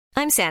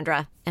I'm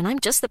Sandra, and I'm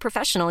just the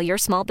professional your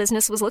small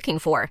business was looking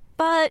for.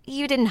 But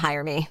you didn't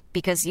hire me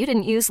because you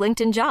didn't use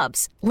LinkedIn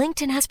Jobs.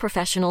 LinkedIn has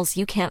professionals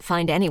you can't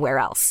find anywhere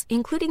else,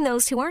 including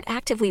those who aren't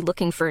actively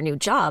looking for a new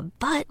job,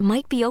 but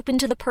might be open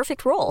to the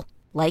perfect role,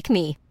 like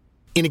me.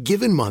 In a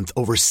given month,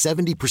 over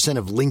 70%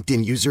 of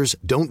LinkedIn users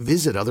don't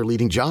visit other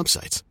leading job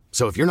sites.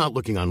 So if you're not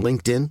looking on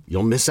LinkedIn,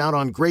 you'll miss out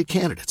on great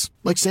candidates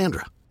like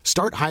Sandra.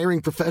 Start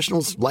hiring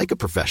professionals like a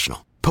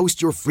professional.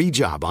 Post your free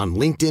job on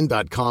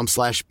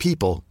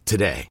linkedin.com/people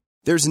today.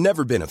 There's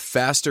never been a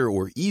faster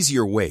or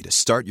easier way to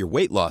start your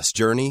weight loss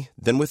journey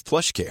than with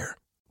PlushCare.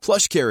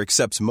 PlushCare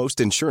accepts most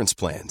insurance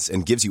plans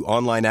and gives you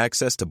online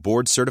access to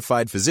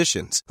board-certified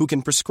physicians who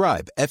can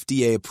prescribe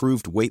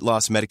FDA-approved weight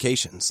loss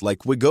medications like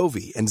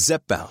Wegovy and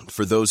Zepbound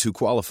for those who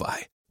qualify.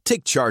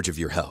 Take charge of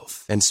your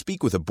health and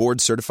speak with a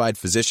board-certified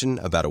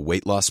physician about a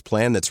weight loss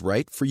plan that's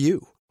right for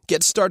you.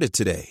 Get started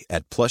today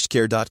at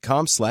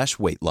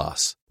plushcare.com/weight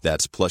loss.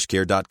 That's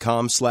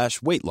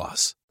plushcare.com/weight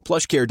loss.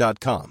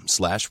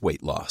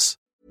 plushcare.com/weight loss.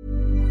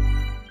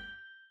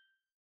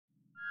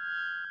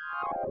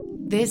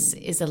 This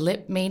is a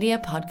Lip Media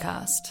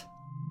podcast.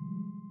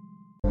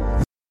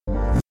 Are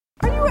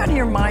you out of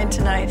your mind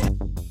tonight?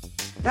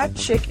 That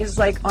chick is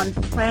like on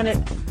planet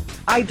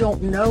I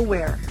don't know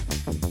where.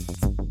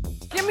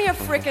 Give me a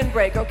frickin'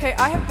 break, okay?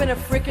 I have been a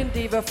frickin'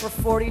 diva for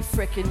 40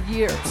 frickin'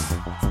 years.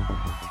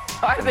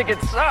 I think it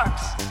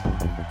sucks.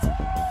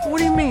 What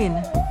do you mean?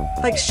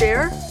 Like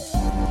Cher?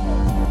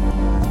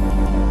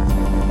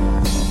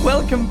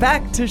 Welcome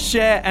back to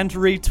Share and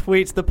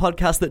Retweet, the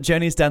podcast that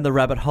journeys down the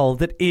rabbit hole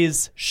that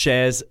is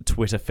Share's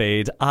Twitter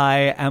feed.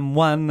 I am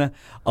one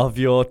of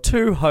your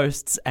two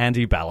hosts,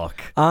 Andy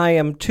Ballock. I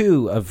am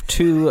two of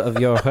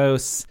your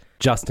hosts,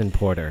 Justin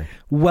Porter.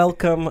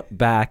 Welcome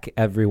back,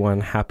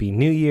 everyone. Happy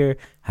New Year.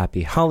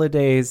 Happy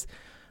holidays.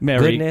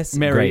 Merry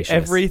Gracious.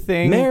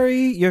 Everything.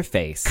 Merry your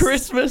face.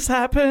 Christmas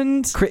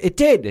happened. It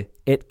did.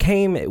 It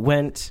came, it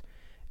went,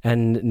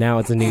 and now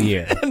it's a new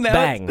year.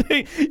 Bang.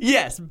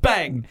 Yes,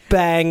 bang.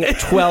 Bang.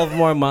 12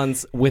 more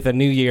months with a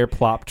new year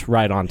plopped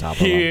right on top of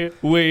them. Here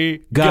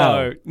we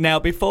go. Now,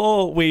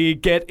 before we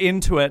get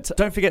into it,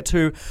 don't forget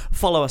to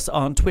follow us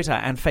on Twitter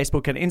and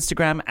Facebook and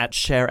Instagram at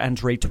Share and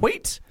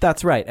Retweet.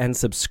 That's right. And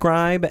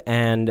subscribe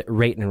and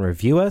rate and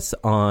review us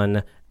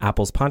on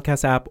Apple's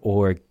podcast app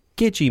or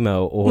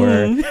Gizmo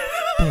or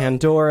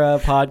Pandora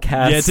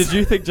podcast. Yeah, did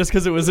you think just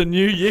because it was a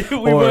new year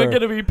we weren't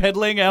going to be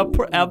peddling our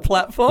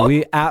platform?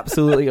 We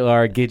absolutely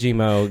are.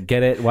 Gizmo.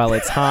 Get it while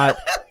it's hot.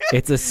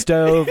 It's a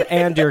stove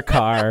and your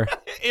car.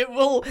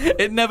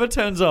 It never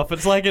turns off.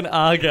 It's like an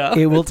Aga.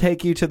 It will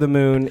take you to the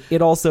moon.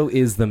 It also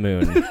is the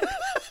moon.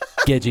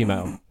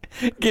 Gizmo.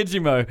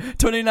 Gizmo,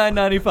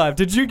 $29.95.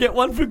 Did you get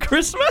one for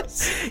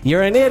Christmas?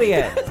 You're an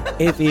idiot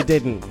if you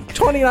didn't.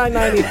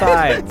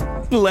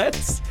 $29.95.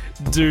 Let's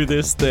do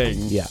this thing.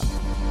 Yeah.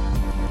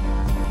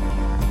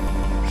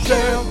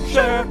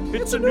 Share,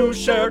 it's a new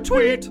Share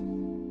tweet.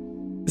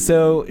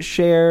 So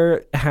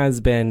Share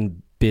has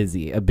been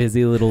busy, a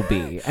busy little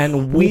bee,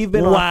 and we've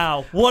been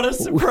wow, what a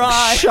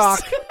surprise!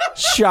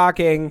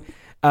 Shocking.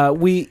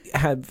 We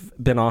have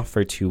been off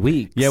for 2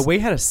 weeks. Yeah, we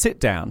had a sit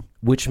down,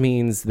 which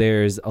means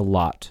there's a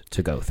lot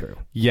to go through.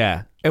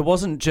 Yeah, it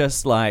wasn't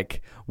just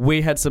like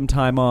we had some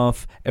time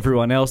off,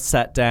 everyone else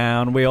sat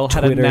down, we all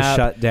had Twitter a nap.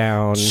 shut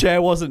down.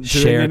 Cher wasn't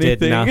doing Cher anything.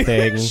 did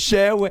nothing.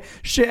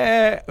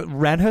 Cher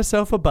ran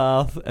herself a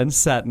bath and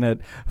sat in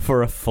it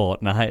for a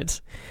fortnight.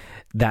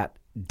 That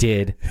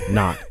did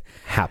not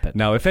happen.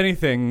 No, if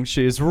anything,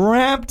 she's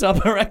ramped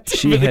up her activity.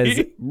 She has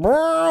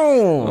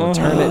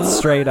turned it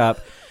straight up.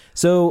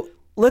 So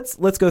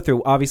let's go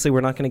through. Obviously,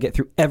 we're not going to get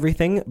through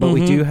everything, but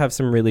we do have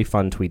some really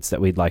fun tweets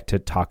that we'd like to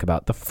talk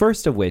about. The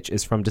first of which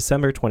is from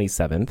December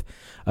 27th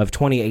of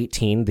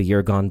 2018, the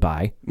year gone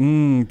by.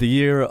 The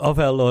year of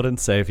our Lord and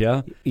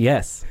Savior.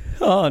 Yes.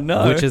 Oh,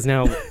 no. Which is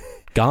now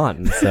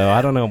gone. So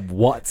I don't know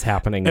what's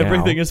happening now.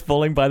 Everything is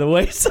falling by the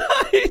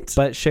wayside.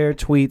 But Cher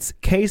tweets,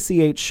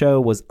 KCH show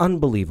was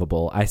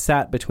unbelievable. I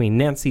sat between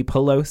Nancy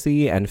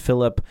Pelosi and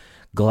Philip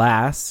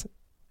Glass.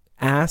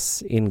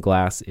 Ass in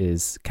glass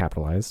is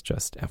capitalized,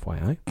 just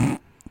FYI.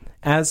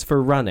 As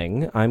for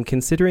running, I'm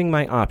considering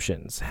my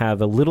options.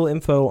 Have a little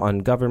info on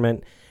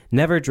government,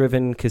 never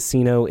driven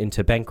casino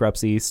into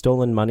bankruptcy,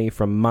 stolen money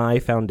from my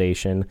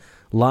foundation,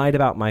 lied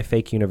about my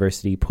fake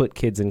university, put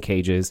kids in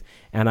cages,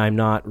 and I'm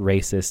not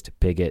racist,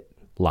 bigot,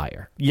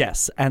 liar.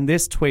 Yes, and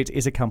this tweet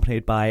is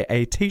accompanied by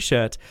a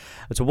t-shirt.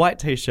 It's a white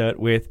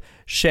t-shirt with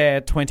Cher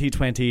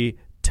 2020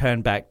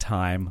 Turn Back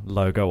Time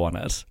logo on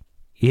it.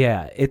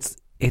 Yeah,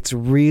 it's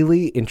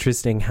really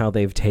interesting how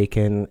they've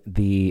taken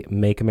the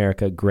Make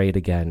America Great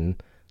Again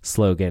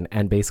slogan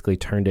and basically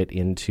turned it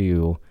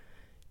into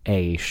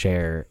a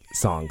Cher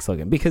song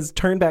slogan. Because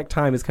Turn Back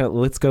Time is kind of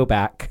let's go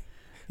back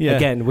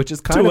again, which is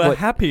kind of a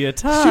happier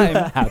time.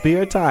 To a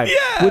happier time.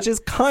 Yeah. Which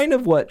is kind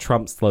of what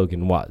Trump's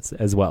slogan was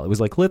as well. It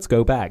was like, let's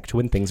go back to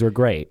when things were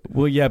great.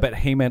 Well, yeah, but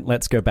he meant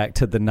let's go back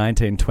to the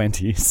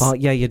 1920s. Oh,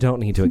 yeah, you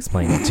don't need to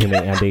explain it to me,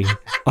 Andy.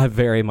 I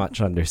very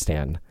much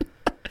understand.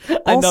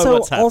 I know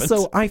what's happened.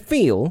 Also, I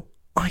feel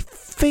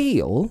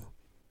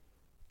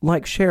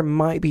like Cher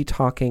might be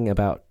talking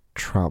about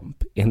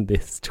Trump in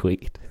this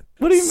tweet.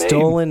 What do you mean?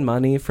 Stolen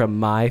money from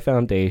my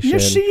foundation.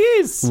 Yes, she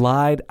is.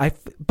 Lied.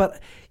 But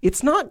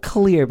it's not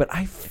clear, but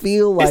I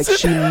feel like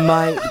she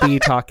might be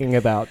talking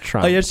about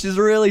Trump. Oh, yeah, she's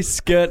really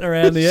skirting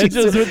around the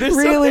edges with this.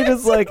 Really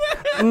just like,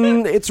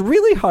 it's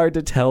really hard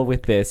to tell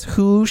with this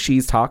who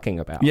she's talking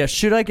about. Yeah,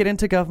 should I get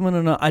into government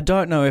or not? I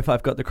don't know if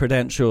I've got the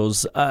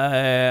credentials.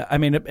 I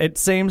mean, it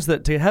seems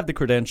that to have the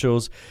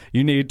credentials,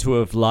 you need to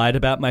have lied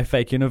about my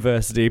fake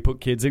university,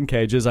 put kids in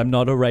cages. I'm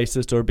not a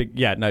racist or a big...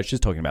 Yeah, no, she's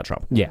talking about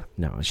Trump. Yeah,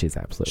 no, she's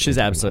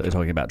absolutely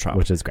talking about Trump.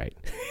 Which is great.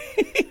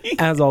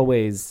 As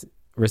always,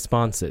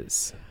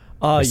 responses.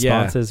 Oh,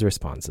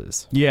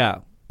 Responses. Yeah.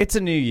 It's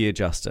a new year,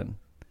 Justin.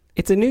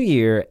 It's a new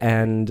year,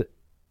 and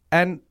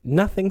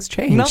nothing's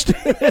changed.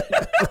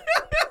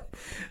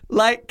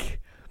 Like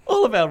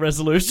all of our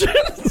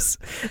resolutions.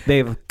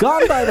 They've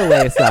gone by the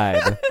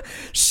wayside.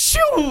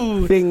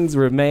 Shoo! Things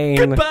remain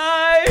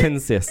Goodbye!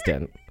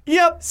 consistent.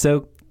 Yep.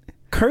 So,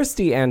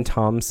 Kirsty Ann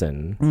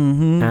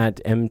Thompson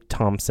at M.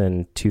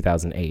 Thompson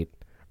 2008.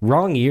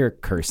 Wrong year,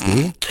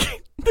 Kirsty.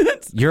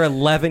 You're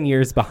 11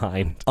 years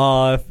behind.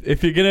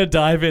 If you're going to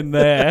dive in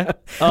there.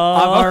 I've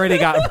already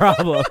got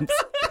problems.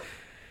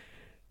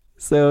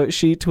 So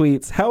she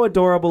tweets, "How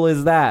adorable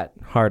is that?"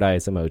 Heart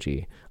eyes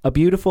emoji. "A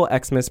beautiful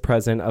Xmas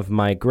present of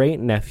my great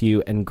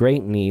nephew and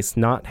great niece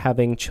not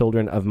having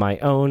children of my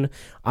own.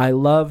 I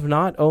love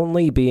not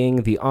only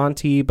being the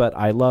auntie, but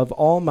I love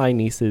all my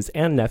nieces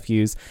and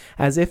nephews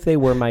as if they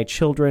were my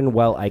children.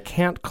 Well, I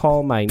can't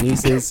call my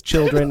nieces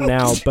children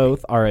now.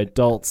 Both are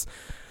adults."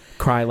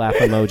 Cry laugh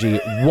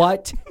emoji.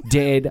 What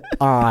did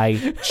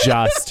I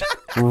just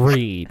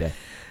read?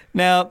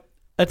 Now,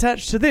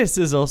 attached to this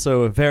is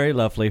also a very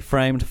lovely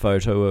framed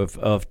photo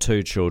of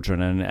two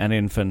children, an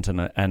infant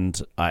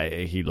and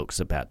he looks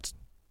about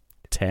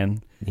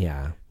 10.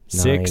 Yeah.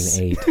 6.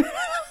 9, 8.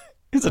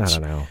 I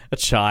don't know. A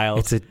child.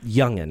 It's a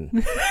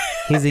youngin'.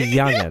 He's a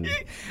youngin'.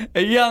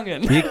 A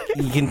youngin'.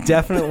 You can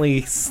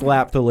definitely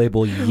slap the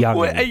label youngin'.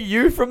 Wait, are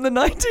you from the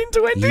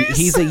 1920s?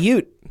 He's a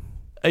ute.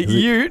 A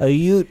ute? A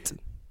ute.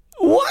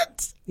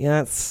 What?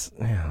 Yeah, let's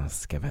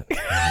skip it.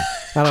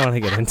 I don't want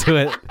to get into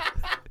it.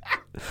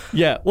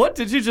 Yeah, what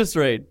did you just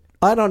read?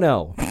 I don't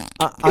know.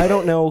 I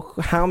don't know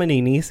how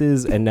many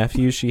nieces and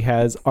nephews she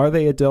has. Are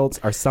they adults?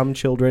 Are some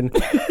children?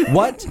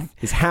 What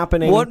is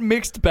happening? What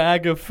mixed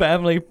bag of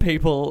family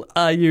people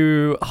are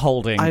you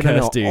holding, I don't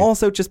Kirsty? know.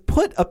 Also, just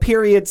put a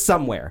period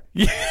somewhere.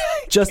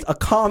 Just a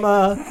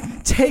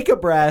comma. Take a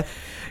breath.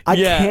 I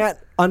can't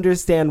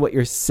understand what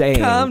you're saying.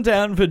 Calm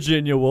down,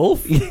 Virginia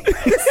Woolf.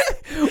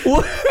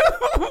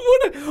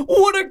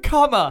 What a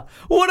comma.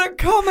 What a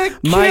comma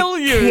kill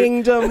you. My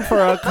kingdom for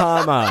a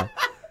comma.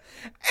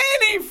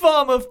 Any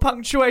form of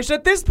punctuation.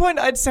 At this point,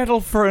 I'd settle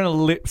for an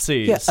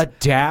ellipses. Yeah, a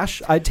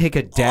dash. I'd take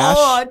a dash.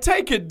 Oh, I'd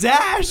take a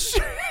dash.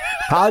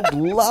 I'd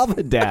love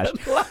a dash.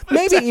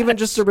 Maybe even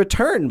just a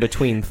return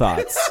between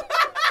thoughts.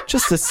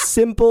 Just a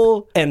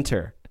simple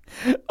enter.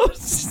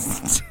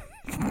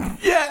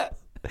 Yeah.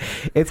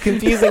 It's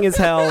confusing as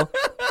hell,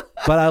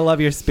 but I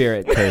love your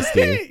spirit,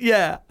 Kirsty.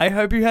 Yeah. I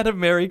hope you had a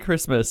Merry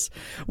Christmas,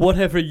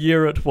 whatever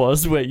year it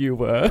was where you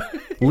were.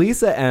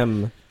 Lisa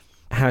M.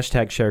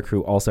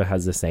 #ShareCrew also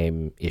has the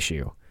same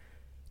issue.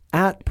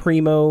 At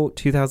Primo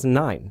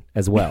 2009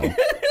 as well.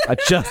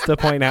 Just to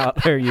point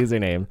out her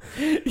username.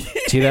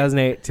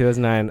 2008,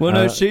 2009. Well,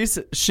 no,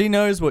 she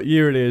knows what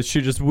year it is.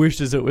 She just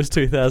wishes it was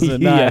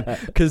 2009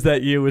 because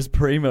that year was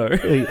Primo.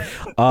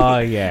 Oh,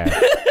 yeah.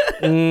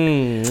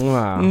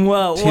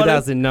 Well,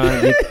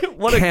 2009.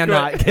 You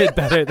cannot get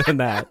better than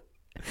that.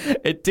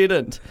 It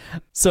didn't.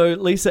 So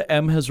Lisa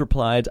M has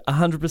replied,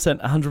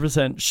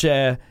 100%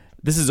 share.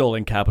 This is all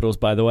in capitals,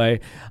 by the way.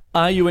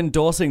 Are you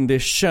endorsing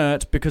this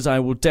shirt? Because I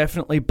will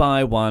definitely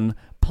buy one.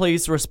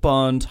 Please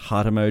respond.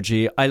 Heart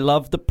emoji. I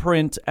love the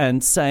print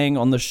and saying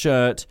on the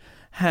shirt,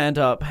 hand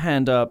up,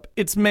 hand up.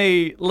 It's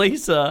me,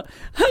 Lisa.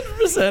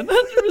 100%.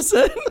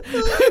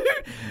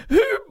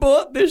 Who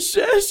bought this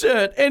share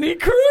shirt? Any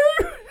crew?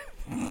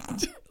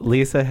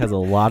 Lisa has a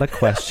lot of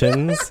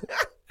questions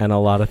and a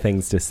lot of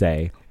things to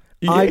say.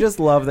 Yeah. I just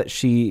love that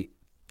she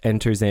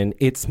enters in,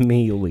 it's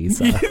me,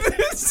 Lisa.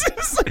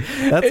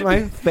 That's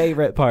my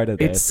favorite part of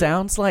this. It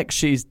sounds like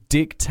she's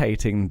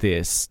dictating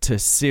this to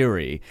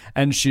Siri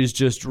and she's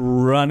just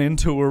run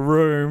into a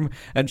room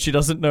and she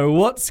doesn't know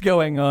what's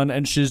going on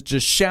and she's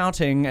just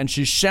shouting and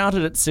she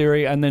shouted at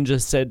Siri and then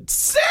just said,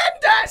 send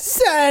it!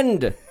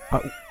 Send!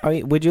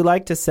 Would you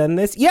like to send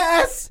this?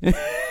 Yes!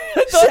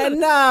 Send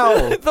now!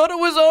 I thought it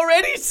was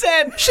already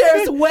sent!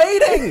 Cher's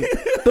waiting!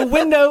 The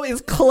window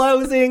is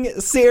closing.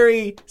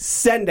 Siri,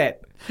 send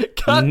it.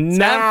 God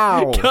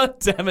now! God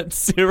damn it,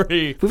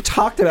 Siri. We've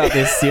talked about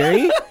this,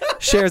 Siri.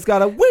 Cher's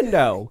got a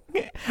window.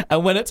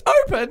 And when it's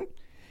open,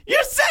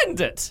 you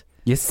send it.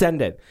 You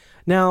send it.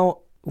 Now,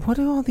 what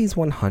do all these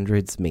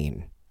 100s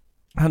mean?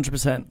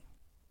 100%.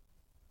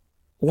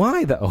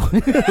 Why, though?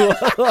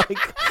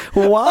 Like,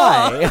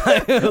 Why?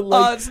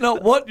 It's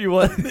not what you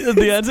want.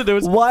 The answer to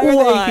is why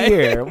are they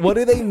here? What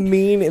do they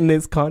mean in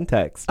this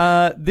context?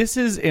 This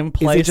is in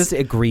place. Is it just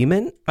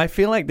agreement? I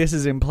feel like this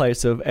is in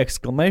place of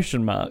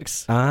exclamation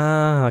marks.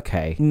 Ah,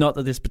 okay. Not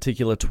that this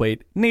particular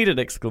tweet needed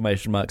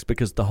exclamation marks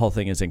because the whole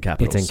thing is in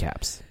capitals. It's in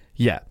caps.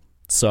 Yeah.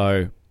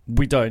 So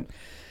we don't.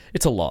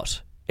 It's a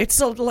lot. It's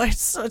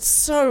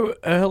so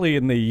early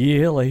in the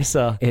year,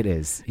 Lisa. It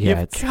is.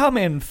 Yeah, You've come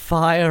in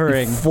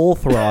firing. Full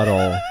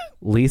throttle.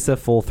 Lisa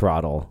Full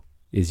Throttle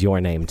is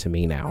your name to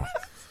me now.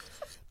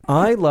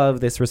 I love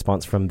this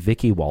response from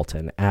Vicky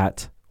Walton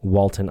at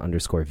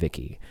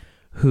Walton_Vicky,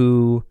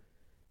 who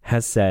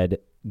has said,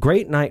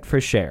 "Great night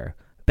for Cher.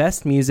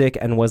 Best music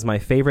and was my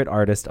favorite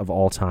artist of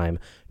all time.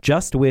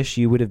 Just wish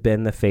you would have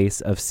been the face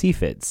of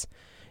CFIDS.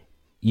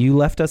 You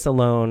left us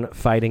alone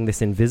fighting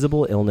this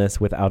invisible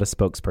illness without a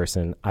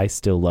spokesperson. I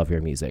still love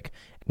your music."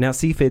 Now,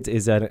 CFIDS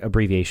is an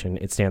abbreviation.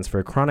 It stands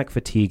for Chronic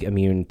Fatigue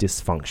Immune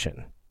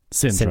Dysfunction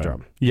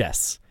Syndrome.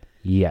 Yes.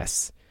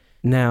 Yes.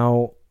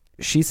 Now,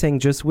 she's saying,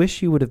 just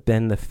wish you would have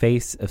been the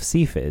face of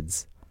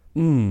CFIDS.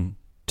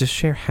 Does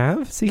Cher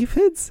have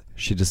CFIDS?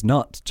 She does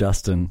not,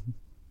 Justin.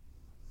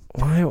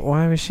 Why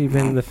was she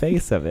been the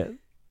face of it?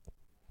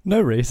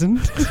 No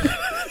reason.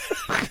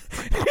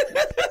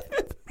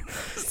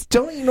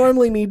 Don't you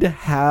normally need to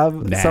have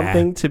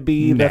something to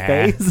be the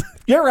face?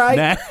 You're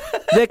right.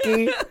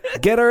 Vicky,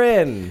 get her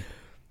in.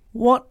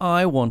 What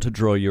I want to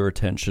draw your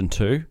attention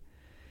to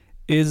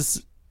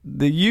is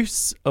the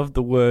use of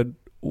the word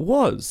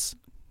was.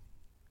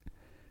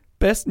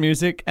 Best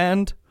music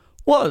and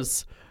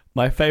was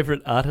my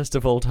favorite artist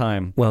of all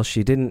time. Well,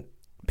 she didn't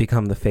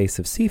become the face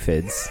of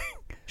CFIDS.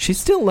 She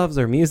still loves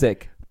her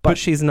music, but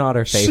she's not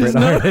her favorite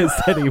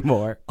artist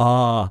anymore.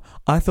 I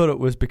thought it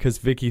was because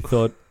Vicky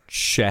thought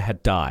Cher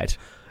had died.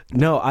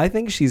 No, I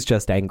think she's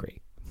just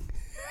angry.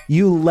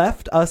 You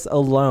left us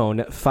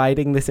alone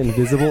fighting this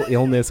invisible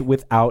illness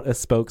without a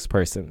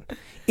spokesperson.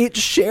 It's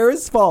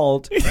Cher's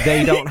fault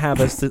they don't have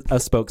a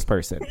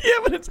spokesperson. Yeah,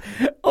 but it's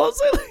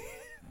also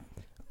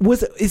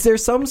Is there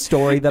some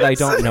story that I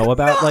don't know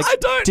about? No, like, I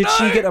don't did know.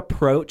 she get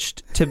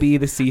approached to be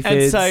the CFIDS?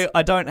 and say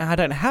I don't have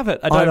it.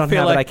 I don't feel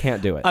have like it. I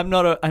can't do it. I'm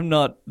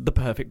not the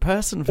perfect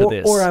person for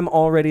this. Or I'm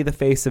already the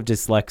face of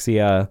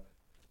dyslexia.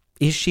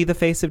 Is she the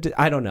face of?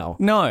 I don't know.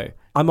 No.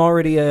 I'm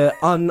already a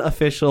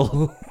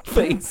unofficial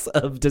face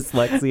of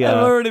dyslexia.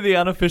 I'm already the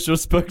unofficial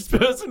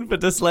spokesperson for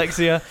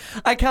dyslexia.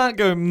 I can't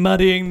go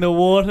muddying the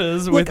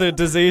waters with a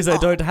disease I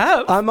don't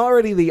have. I'm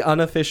already the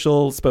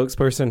unofficial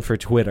spokesperson for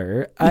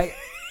Twitter.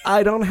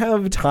 I don't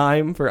have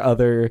time for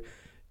other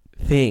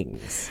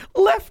things.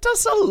 Left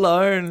us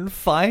alone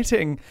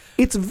fighting.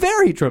 It's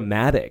very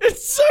dramatic.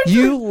 It's so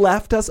You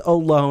left us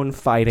alone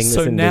fighting this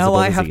invisible now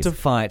I disease. have to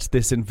fight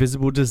this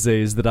invisible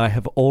disease that I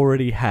have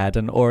already had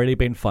and already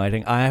been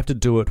fighting. I have to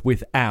do it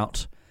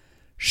without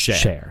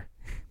Cher.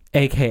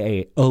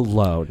 AKA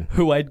alone.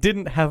 Who I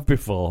didn't have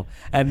before,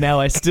 and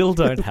now I still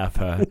don't have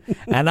her.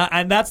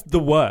 And that's the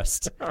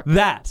worst.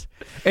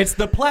 It's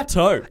the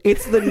plateau.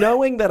 It's the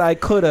knowing that I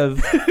could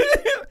have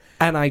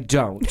and I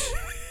don't.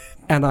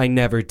 And I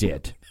never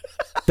did.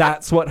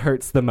 That's what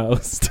hurts the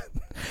most.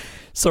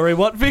 Sorry,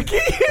 what, Vicky?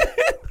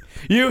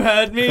 You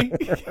heard me.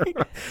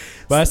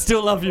 But I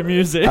still love your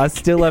music. I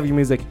still love your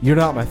music. You're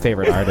not my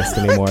favorite artist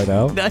anymore,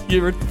 though. Now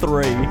you're a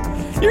 3.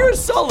 You're a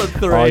solid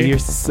 3. Oh, you're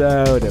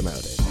so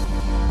demoted.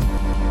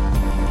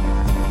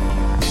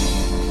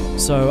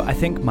 So I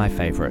think my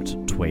favorite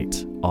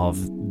tweet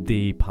of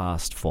the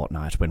past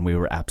fortnight when we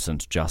were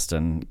absent,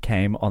 Justin,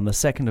 came on the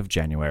 2nd of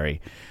January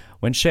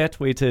when Cher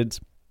tweeted,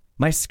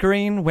 "My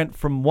screen went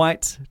from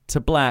white to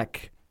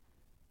black.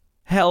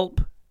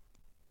 Help."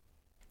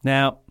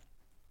 Now,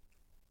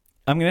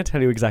 I'm going to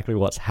tell you exactly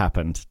what's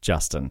happened,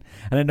 Justin.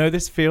 And I know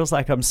this feels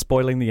like I'm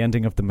spoiling the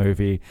ending of the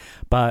movie,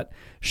 but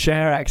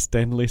Cher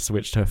accidentally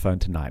switched her phone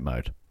to night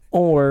mode.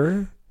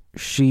 Or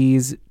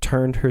she's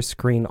turned her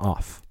screen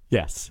off.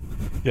 Yes,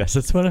 it's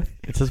just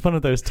one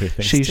of those two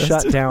things. She Justin.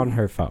 shut down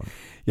her phone.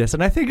 Yes,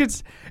 and I think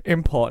it's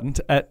important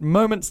at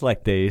moments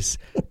like these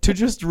to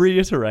just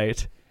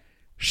reiterate,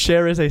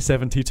 Cher is a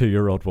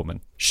 72-year-old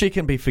woman. She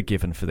can be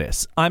forgiven for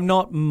this. I'm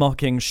not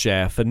mocking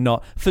Cher for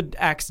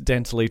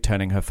accidentally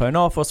turning her phone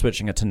off or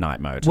switching it to night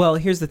mode. Well,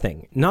 here's the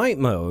thing. Night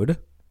mode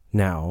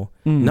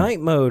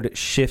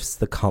shifts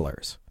the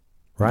colors,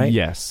 right?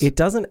 Yes. It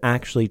doesn't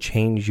actually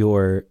change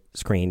your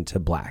screen to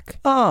black.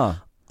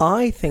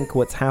 I think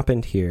what's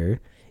happened here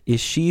is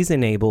she's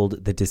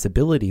enabled the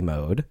disability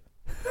mode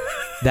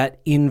that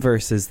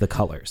inverses the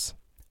colors.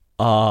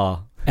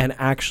 And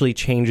actually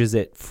changes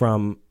it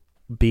from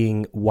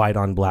being white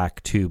on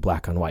black to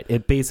black on white.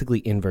 It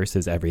basically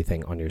inverses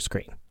everything on your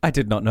screen. I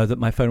did not know that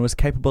my phone was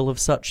capable of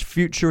such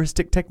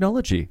futuristic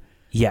technology.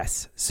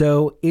 Yes.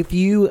 So if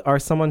you are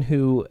someone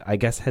who I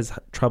guess has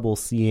trouble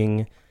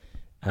seeing,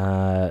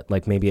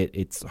 like maybe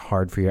it's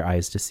hard for your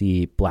eyes to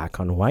see black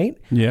on white,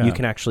 you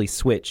can actually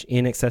switch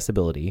in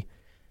accessibility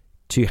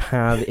to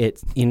have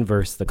it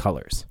inverse the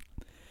colors,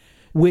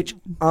 which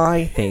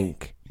I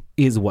think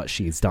is what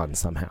she's done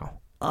somehow.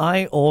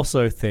 I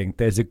also think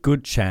there's a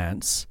good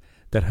chance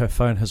that her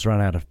phone has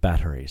run out of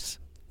batteries.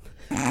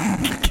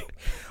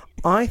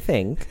 I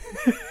think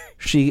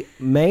she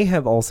may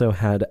have also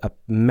had a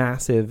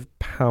massive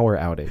power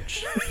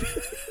outage.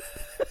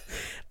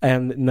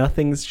 And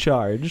nothing's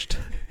charged.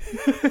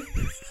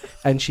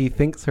 And she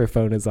thinks her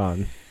phone is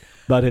on,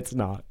 but it's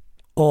not.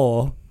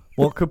 Or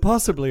what could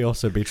possibly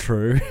also be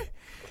true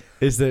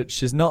is that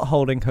she's not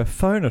holding her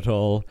phone at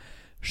all.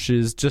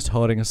 She's just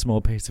holding a small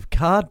piece of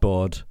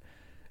cardboard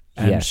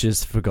and Yes.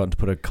 she's forgotten to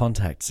put her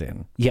contacts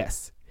in.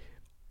 Yes.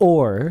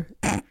 Or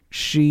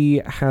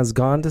she has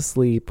gone to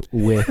sleep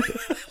with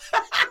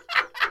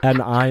an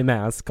eye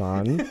mask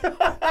on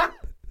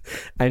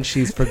and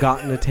she's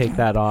forgotten to take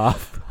that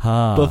off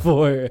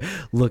before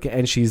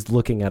and she's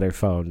looking at her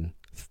phone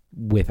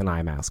with an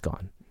eye mask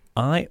on.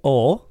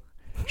 Or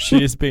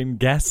she's been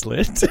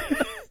gaslit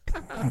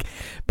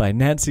by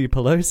Nancy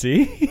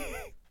Pelosi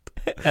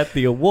at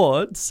the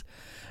awards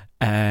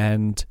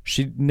and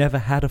she never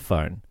had a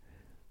phone.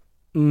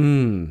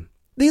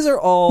 These are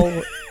all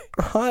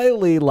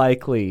highly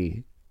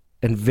likely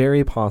and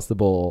very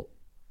possible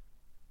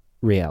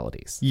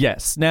realities.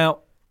 Yes. Now,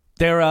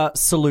 there are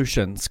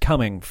solutions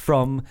coming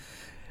from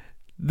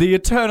the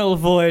eternal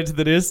void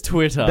that is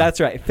Twitter.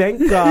 That's right.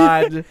 Thank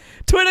God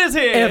Twitter's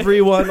here.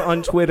 everyone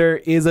on Twitter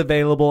is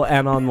available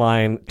and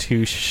online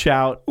to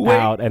shout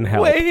out and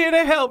help. We're here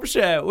to help,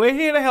 Cher. We're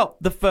here to help.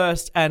 The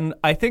first, and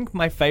I think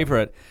my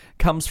favorite,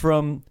 comes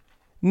from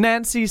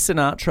Nancy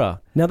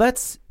Sinatra. Now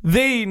that's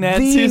The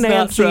Nancy Sinatra.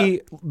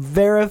 Nancy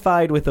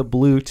verified with a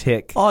blue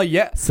tick. Oh,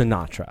 yeah.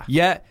 Sinatra.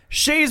 Yeah.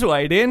 She's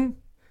waiting.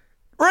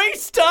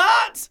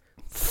 Restart!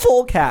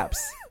 Full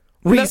caps.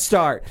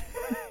 Restart.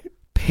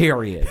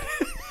 Period.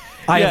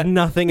 I have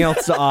nothing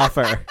else to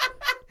offer.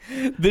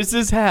 This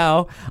is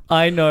how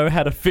I know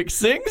how to fix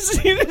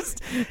things. You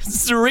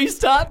just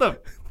restart them.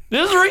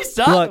 Just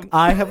restart Look, them.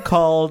 I have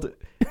called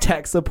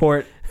tech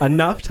support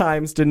enough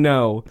times to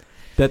know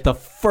that the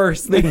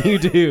first thing you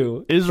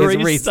do Is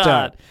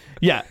restart.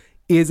 Yeah.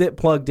 Is it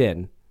plugged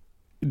in?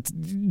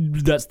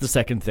 That's the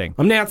second thing.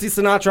 I'm Nancy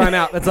Sinatra. I'm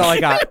out. That's all I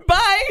got.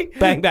 Bye!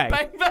 Bang, bang.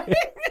 Bang, bang.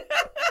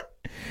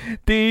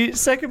 The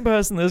second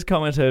person that's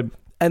commented...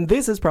 And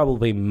this is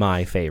probably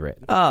my favorite.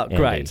 Oh, Andy.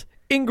 great.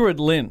 Ingrid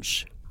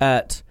Lynch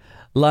at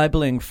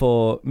Libeling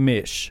for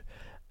Mish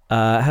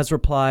has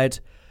replied,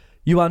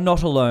 "You are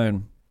not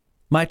alone.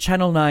 My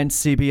Channel 9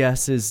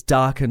 CBS is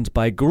darkened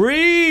by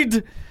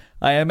greed.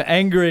 I am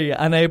angry,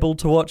 unable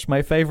to watch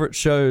my favorite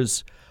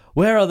shows.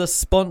 Where are the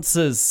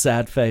sponsors,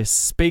 sad face,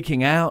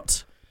 speaking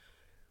out?"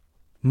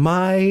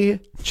 My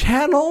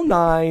Channel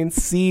 9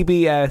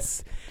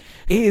 CBS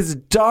is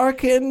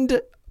darkened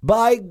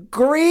by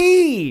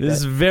greed. This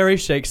is very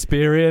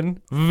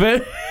Shakespearean.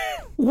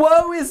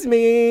 Woe is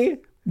me.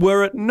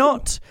 Were it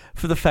not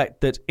for the fact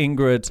that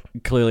Ingrid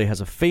clearly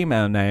has a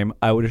female name,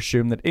 I would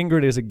assume that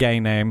Ingrid is a gay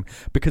name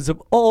because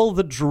of all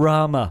the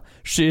drama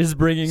she is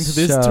bringing to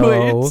this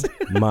So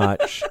tweet.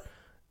 much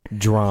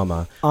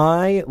drama.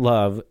 I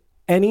love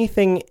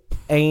anything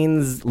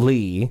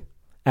Ainsley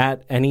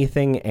at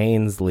anything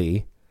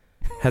Ainsley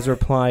has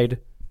replied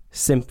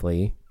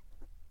simply,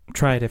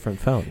 try a different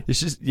phone. It's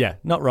just, yeah,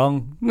 not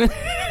wrong.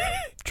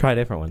 Try a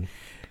different one.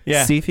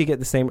 Yeah. See if you get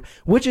the same,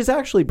 which is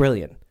actually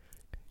brilliant.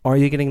 Are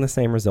you getting the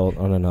same result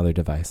on another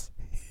device?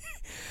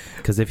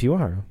 Because if you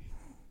are,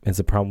 it's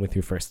a problem with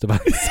your first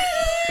device.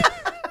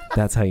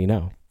 That's how you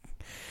know.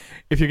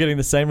 If you're getting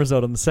the same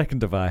result on the second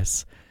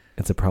device,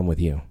 It's a problem with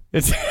you.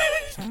 it's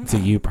It's a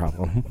you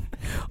problem.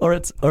 or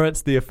it's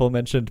the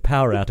aforementioned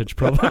power outage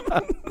problem.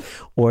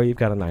 Or you've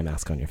got an eye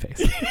mask on your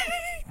face.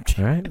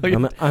 All right?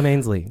 I'm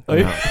Ainsley. Oh,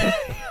 yeah.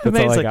 That's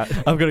all I Amazing. got.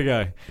 I'm gonna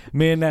go.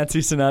 Me and Nancy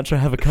Sinatra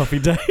have a coffee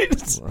date.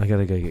 I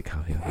gotta go get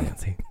coffee with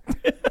Nancy.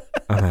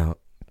 I'm out.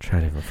 Try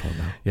a different phone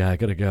now. Yeah, I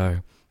gotta go.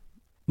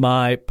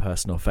 My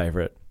personal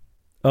favorite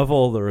of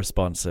all the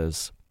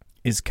responses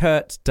is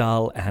Kurt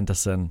Dahl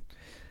Anderson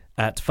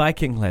at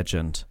Viking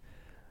Legend,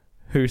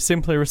 who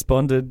simply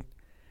responded,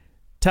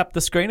 "Tap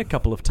the screen a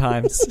couple of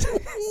times."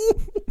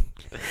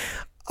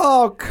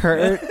 Oh,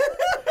 Kurt.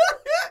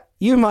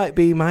 You might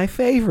be my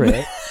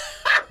favorite.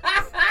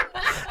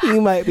 You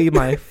might be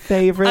my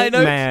favorite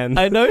man.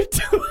 I know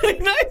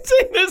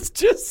 2019 has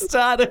just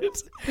started,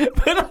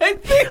 but I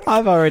think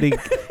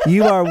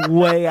You are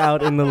way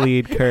out in the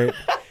lead, Kurt.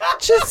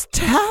 Just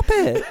tap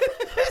it.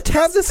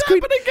 Tap the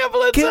screen. it a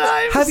couple of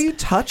times. Have you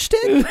touched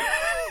it?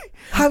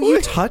 Have you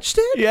touched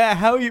it? Yeah,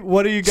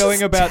 what are you going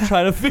Just about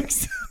trying to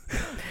fix?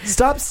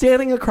 Stop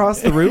standing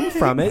across the room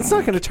from it. It's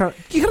not going to turn.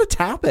 You got to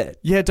tap it.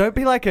 Yeah, don't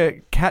be like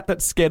a cat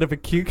that's scared of a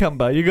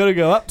cucumber. You got to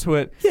go up to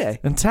it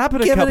and tap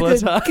it a couple of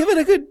times. Give it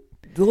a good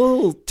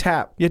little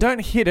tap. You don't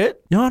hit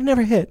it. No, I've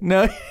never hit.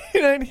 No,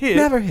 you don't hit.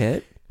 Never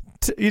hit.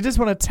 You just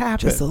want to tap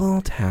it. Just a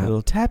little tap. A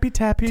little tappy.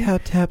 Tap,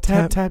 tap, Tap,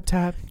 tap. tap,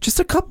 tap. Just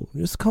a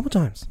couple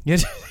times. Yeah.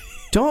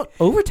 Don't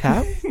over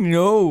tap.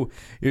 No.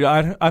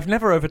 I've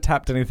never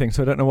over-tapped anything,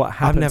 so I don't know what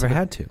happens. I've never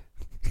had to.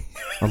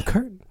 I'm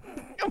Kurt.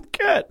 I'm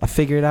good. I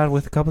figured it out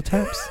with a couple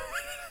taps.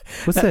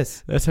 What's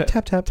this? That's it.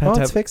 Tap, tap. Tap, Oh,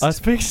 tap. it's fixed. Oh, it's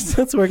fixed.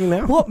 It's working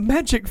now. What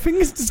magic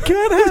fingers does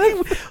Kurt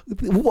have?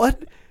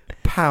 What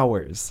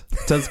powers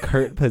does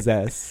Kurt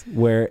possess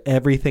where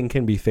everything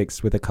can be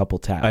fixed with a couple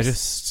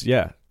taps?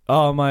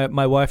 Oh,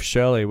 my wife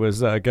Shirley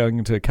was going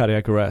into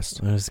cardiac arrest.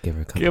 I'll just give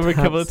her a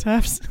couple of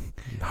taps.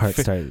 Heart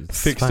started.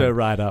 Fixed her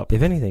right up.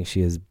 If anything,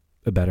 she has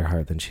a better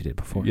heart than she did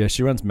before. Yeah,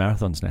 she runs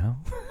marathons now.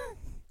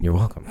 You're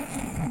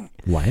welcome.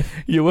 Wife?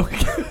 You're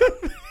welcome.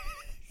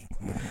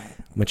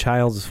 My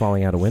child was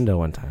falling out a window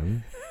one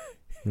time.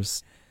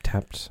 Just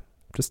tapped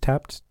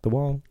the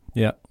wall.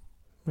 Yeah.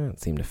 Well,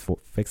 it seemed to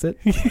fix it.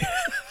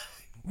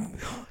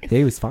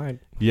 He was fine.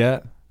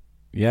 Yeah.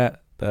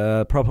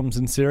 Problems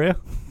in Syria?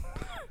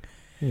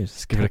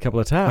 Just give it a couple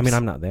of taps. I mean,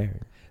 I'm not there.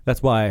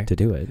 That's why to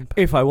do it.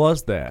 If I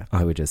was there,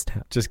 I would just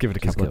tap. Just give it a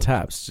couple of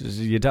taps.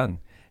 You're done.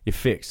 You're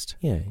fixed.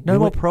 Yeah. No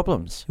more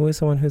problems. You want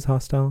someone who's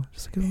hostile?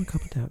 Just give them a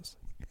couple of taps.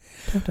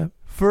 Tap.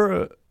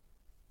 For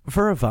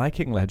a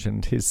Viking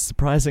legend, he's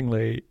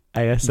surprisingly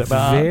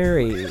ASMR.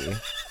 Very,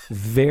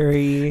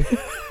 very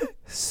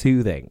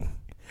soothing.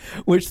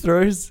 Which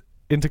throws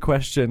into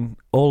question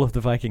all of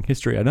the Viking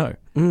history I know.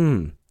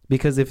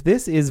 Because if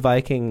this is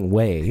Viking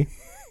way,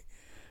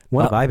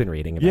 what have I been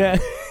reading about? Yeah.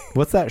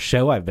 What's that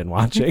show I've been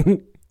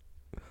watching?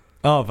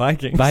 Oh,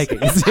 Vikings.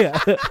 Vikings, yeah.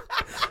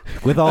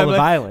 With all the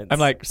violence. I'm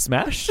like,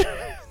 Smash?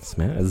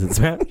 Smash? Is it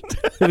Smash?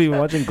 Have you been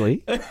watching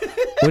Glee?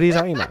 What are you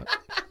talking about?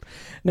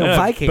 No,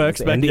 Vikings.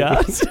 Burke's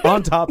Backyard.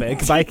 On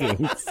topic,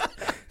 Vikings.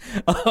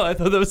 Oh, I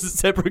thought that was a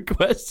separate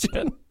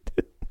question.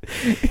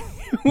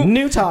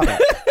 New topic.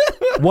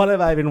 What have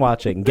I been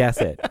watching?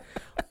 Guess it.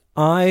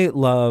 I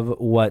love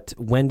what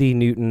Wendy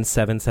Newton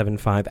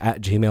 775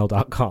 at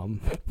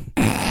gmail.com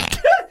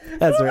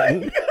has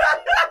written.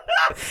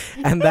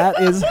 And that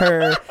is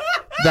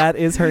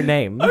her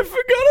name. I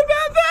forgot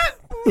about that.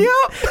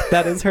 Yep.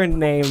 That is her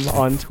name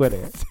on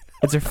Twitter.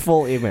 It's her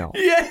full email.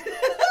 Yeah.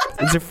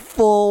 It's her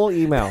full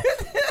email.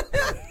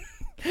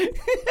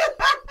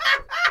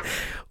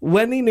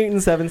 Wendy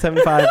Newton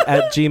 775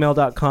 at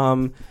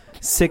gmail.com,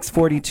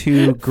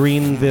 642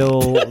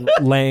 Greenville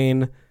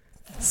Lane,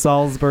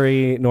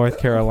 Salisbury, North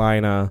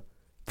Carolina,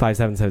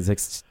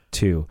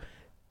 57762.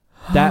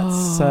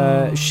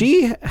 That's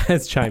she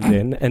has chimed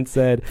in and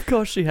said, of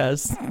course she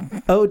has.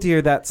 Oh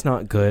dear, that's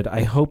not good.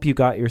 I hope you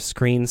got your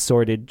screen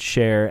sorted,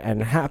 share,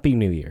 and Happy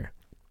New Year.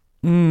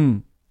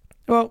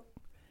 Well,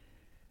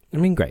 I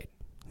mean, great.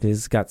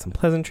 He's got some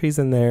pleasantries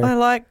in there.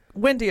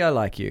 Wendy, I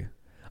like you.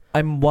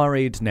 I'm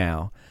worried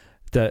now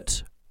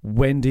that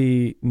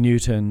Wendy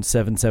Newton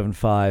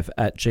 775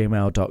 at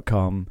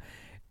gmail.com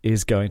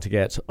is going to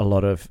get a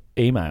lot of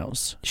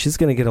emails. She's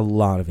going to get a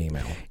lot of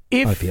email,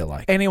 I feel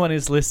like. Anyone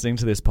is listening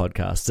to this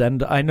podcast,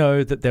 and I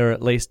know that there are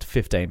at least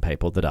 15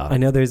 people that are. I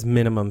know there's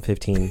minimum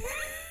 15.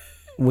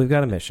 We've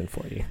got a mission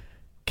for you.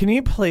 Can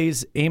you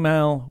please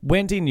email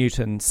Wendy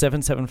Newton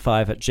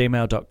 775 at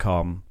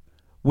gmail.com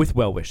with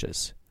well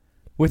wishes,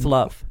 with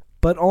love.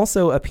 But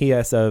also a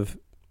PS of,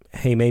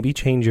 hey, maybe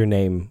change your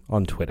name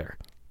on Twitter.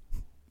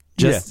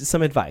 Just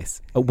some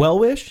advice. A well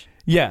wish?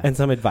 Yeah. And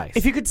some advice.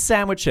 If you could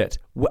sandwich it,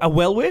 a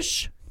well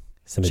wish,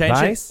 some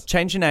advice,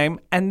 change your name,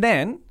 and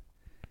then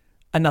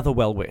another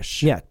well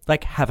wish. Yeah.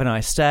 Like, have a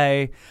nice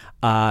day,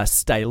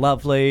 stay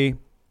lovely.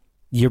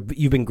 You've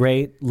been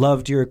great.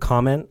 Loved your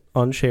comment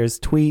on Cher's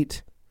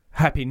tweet.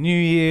 Happy New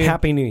Year.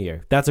 Happy New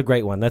Year. That's a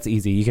great one. That's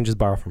easy. You can just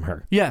borrow from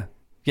her. Yeah.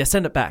 Yeah,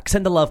 send it back.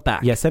 Send the love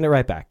back. Yeah, send it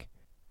right back.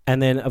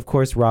 And then, of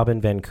course,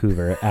 Robin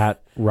Vancouver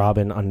at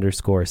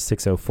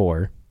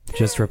Robin_604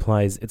 just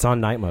replies, it's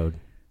on night mode,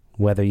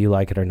 whether you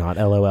like it or not,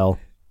 LOL.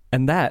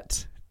 And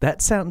that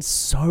sounds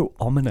so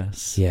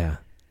ominous. Yeah.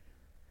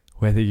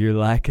 Whether you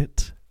like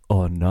it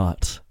or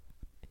not.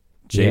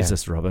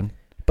 Jesus, yeah. Robin.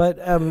 But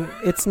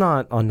it's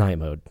not on night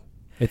mode.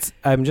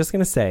 I'm just going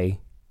to say,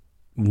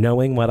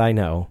 knowing what I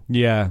know,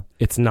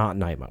 it's not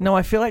night mode. No,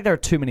 I feel like there are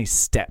too many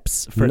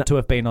steps for it to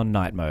have been on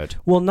night mode.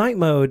 Well, night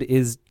mode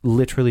is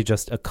literally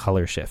just a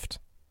color shift.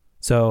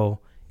 So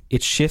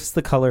it shifts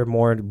the color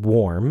more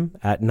warm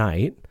at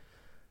night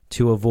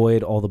to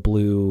avoid all the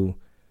blue.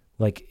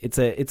 Like it's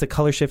a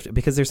color shift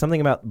because there's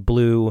something about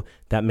blue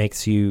that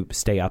makes you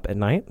stay up at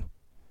night.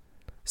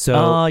 So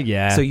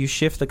so you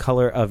shift the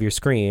color of your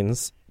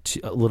screens to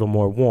a little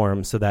more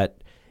warm so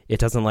that it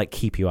doesn't like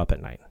keep you up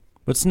at night.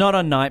 But it's not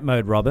on night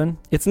mode, Robin.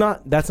 It's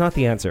not. That's not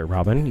the answer,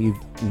 Robin.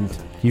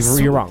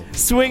 You're wrong.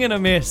 Swing and a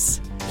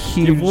miss.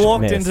 Huge You've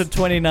walked miss. into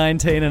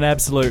 2019 an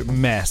absolute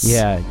mess.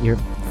 Yeah, you're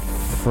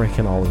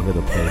freaking all over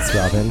the place,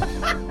 Robin.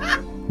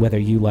 Whether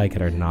you like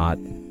it or not.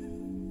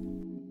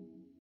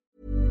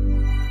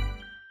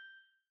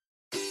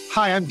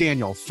 Hi, I'm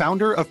Daniel,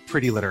 founder of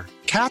Pretty Litter.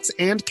 Cats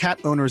and cat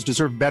owners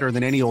deserve better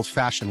than any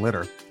old-fashioned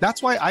litter.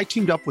 That's why I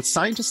teamed up with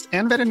scientists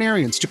and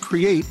veterinarians to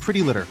create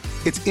Pretty Litter.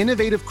 Its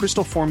innovative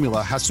crystal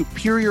formula has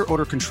superior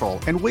odor control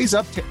and weighs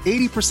up to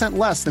 80%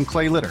 less than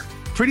clay litter.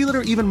 Pretty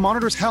Litter even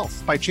monitors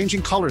health by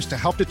changing colors to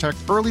help detect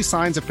early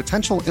signs of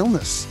potential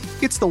illness.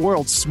 It's the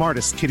world's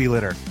smartest kitty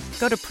litter.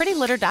 Go to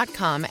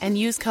prettylitter.com and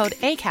use code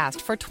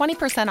ACAST for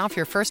 20% off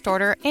your first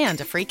order and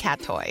a free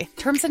cat toy.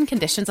 Terms and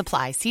conditions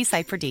apply. See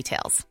site for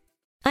details.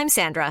 I'm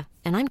Sandra,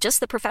 and I'm just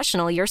the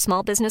professional your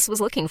small business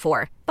was looking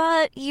for.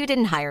 But you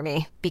didn't hire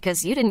me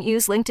because you didn't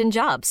use LinkedIn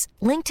Jobs.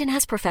 LinkedIn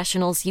has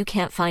professionals you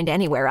can't find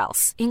anywhere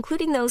else,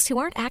 including those who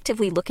aren't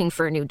actively looking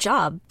for a new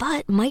job,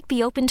 but might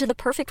be open to the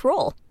perfect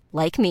role,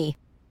 like me.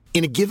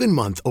 In a given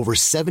month, over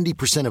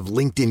 70% of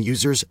LinkedIn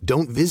users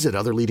don't visit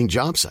other leading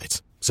job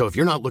sites. So if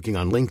you're not looking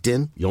on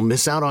LinkedIn, you'll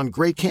miss out on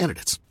great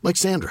candidates like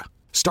Sandra.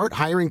 Start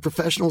hiring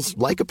professionals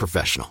like a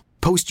professional.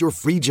 Post your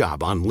free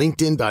job on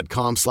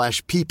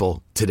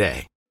linkedin.com/people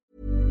today.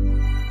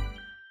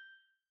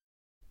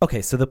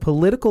 Okay, so the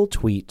political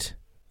tweet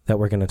that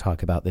we're going to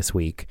talk about this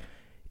week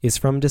is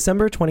from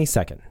December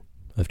 22nd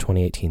of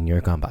 2018,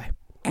 year gone by,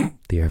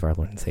 the year of our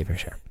Lord and Savior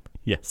Cher.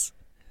 Yes.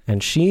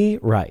 And she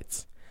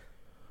wrote,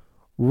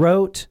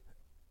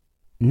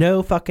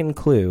 no fucking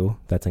clue,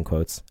 that's in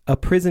quotes, a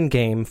prison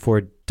game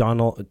for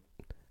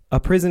DJ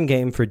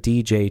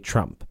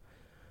Trump.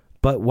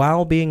 But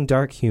while being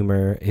dark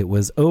humor, it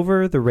was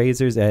over the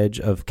razor's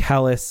edge of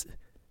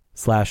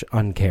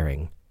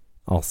callous/uncaring.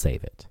 I'll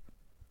save it.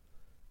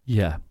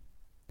 Yeah.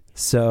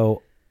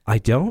 So I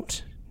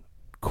don't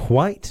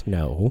quite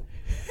know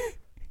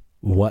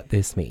what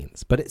this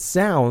means, but it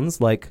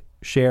sounds like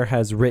Cher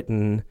has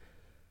written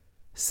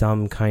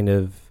some kind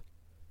of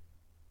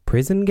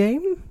prison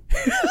game.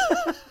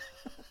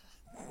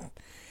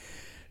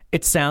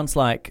 It sounds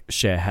like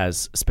Cher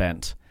has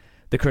spent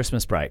the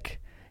Christmas break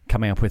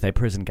coming up with a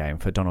prison game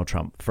for Donald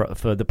Trump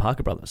for the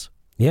Parker Brothers.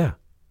 Yeah.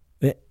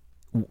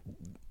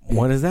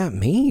 What does that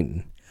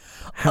mean?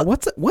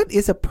 What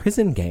is a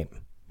prison game?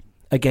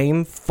 A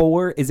game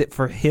is it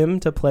for him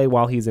to play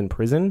while he's in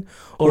prison?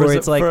 Or is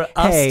it's it like, for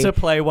us to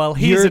play while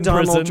he's in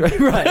prison?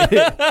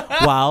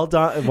 Right. while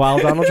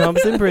Donald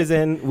Trump's in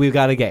prison, we've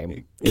got a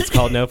game. It's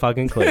called No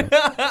Fucking Clue.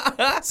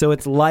 So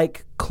it's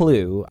like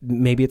Clue.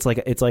 Maybe it's like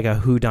a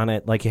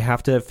whodunit. Like you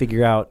have to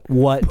figure out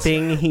what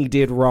thing he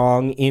did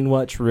wrong in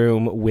what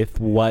room with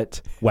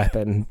what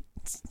weapon.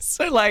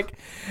 So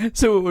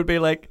it would be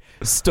like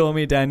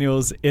Stormy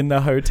Daniels in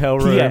the hotel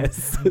room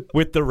Yes.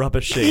 with the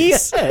rubber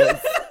sheets.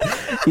 Yes.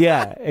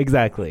 Yeah,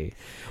 exactly.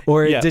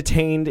 Or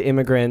detained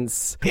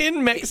immigrants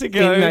in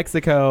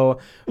Mexico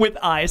with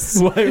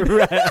ice.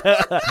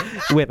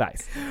 With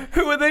ice.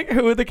 Who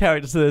are the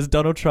characters? So there's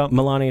Donald Trump,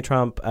 Melania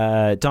Trump,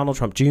 Donald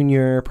Trump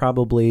Jr.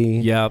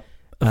 probably. Yep.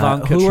 Who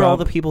Trump, are all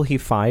the people he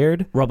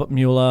fired? Robert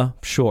Mueller.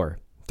 Sure.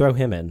 Throw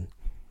him in.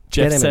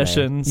 Jeff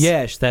Sessions.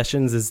 Yeah,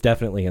 Sessions is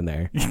definitely in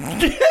there.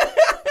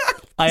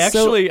 I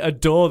actually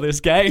adore this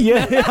game.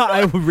 Yeah,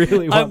 I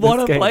really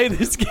want to play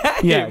this game.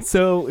 Yeah,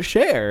 so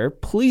Cher,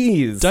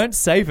 please. Don't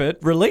save it.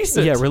 Release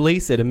it. Yeah,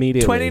 release it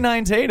immediately.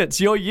 2019, it's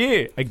your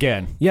year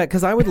again. Yeah,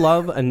 because I would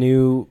love a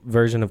new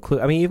version of Clue.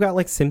 I mean, you've got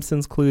like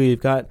Simpsons Clue.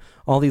 You've got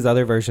all these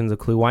other versions of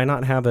Clue. Why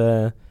not have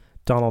a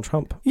Donald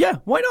Trump? Yeah,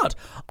 why not?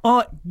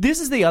 This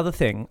is the other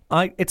thing.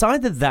 It's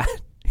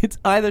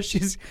either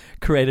she's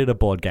created a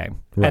board game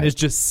and is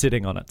just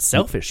sitting on it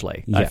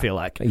selfishly, I feel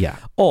like. Yeah.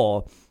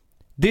 Or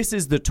this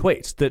is the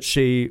tweet that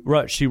she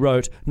wrote. She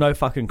wrote, no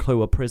fucking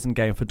clue, a prison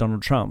game for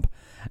Donald Trump.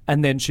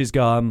 And then she's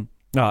gone,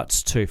 no,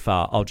 it's too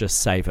far. I'll just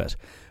save it.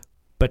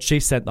 But she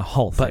sent the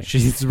whole thing. But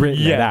she's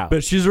written it out.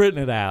 But she's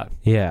written it out.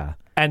 Yeah.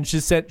 And she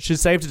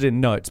saved it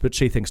in notes, but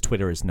she thinks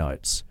Twitter is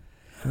notes.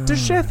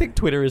 Does Cher think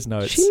Twitter is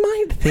notes? She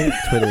might think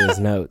Twitter is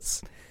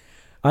notes.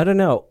 I don't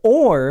know.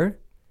 Or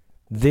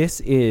this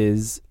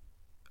is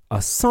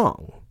a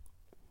song.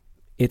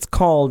 It's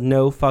called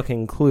No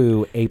Fucking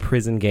Clue, a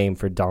prison game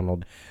for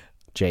Donald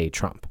J.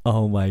 Trump.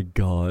 Oh my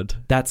God.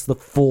 That's the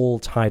full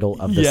title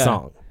of the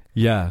song.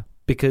 Yeah.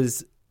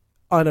 Because,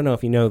 I don't know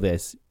if you know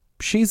this,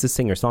 she's a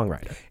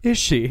singer-songwriter. Is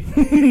she?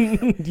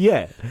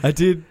 Yeah. I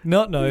did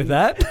not know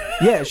that.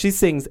 Yeah, she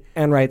sings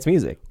and writes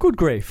music. Good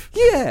grief.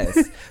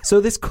 Yes.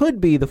 So this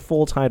could be the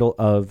full title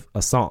of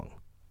a song.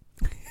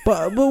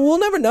 But we'll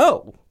never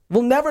know.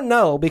 We'll never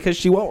know because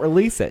she won't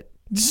release it.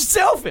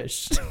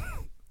 Selfish.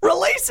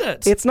 Release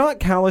it. It's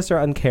not callous or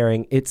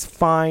uncaring. It's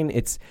fine.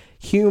 It's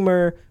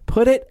humor.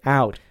 Put it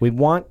out. We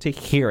want to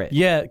hear it.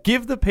 Yeah,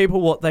 give the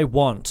people what they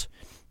want.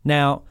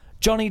 Now,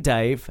 Johnny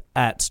Dave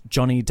at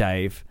Johnny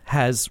Dave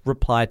has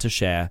replied to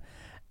Cher,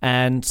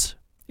 and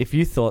if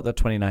you thought that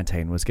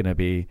 2019 was going to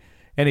be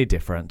any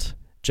different,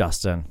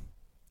 Justin,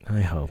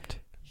 I hoped.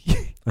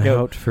 I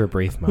hoped for a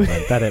brief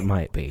moment that it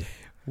might be.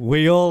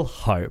 We all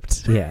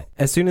hoped. Yeah.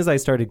 As soon as I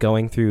started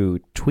going through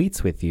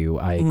tweets with you,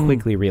 I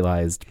quickly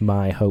realized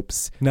my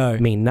hopes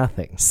mean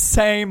nothing.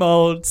 Same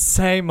old,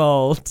 same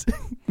old.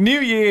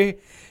 New year,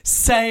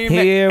 same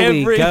Here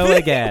everything. we go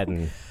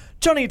again.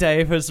 Johnny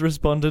Dave has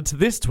responded to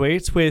this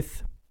tweet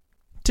with,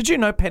 did you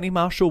know Penny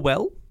Marshall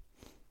well?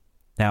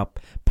 Now,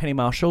 Penny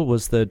Marshall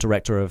was the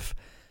director of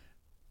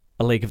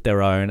A League of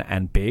Their Own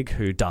and Big,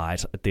 who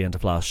died at the end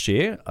of last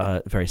year,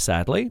 very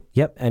sadly.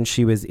 Yep, and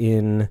she was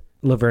in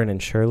Laverne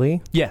and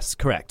Shirley. Yes,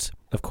 correct.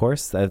 Of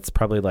course, that's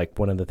probably like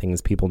one of the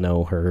things people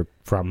know her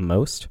from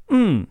most.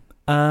 And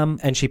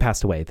she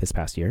passed away this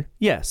past year.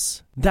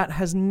 Yes, that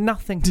has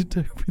nothing to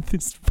do with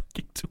this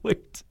fucking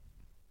tweet.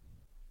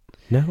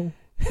 No,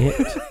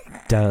 it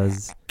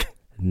does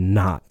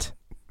not,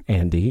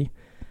 Andy.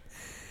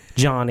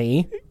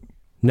 Johnny.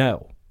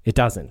 No, it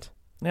doesn't.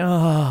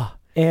 Oh.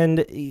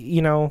 And,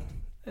 I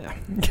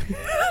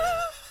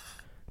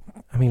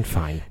mean,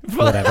 fine.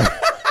 Whatever.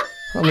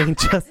 I mean,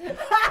 just...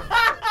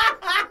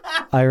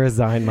 I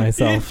resign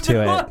myself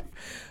to it.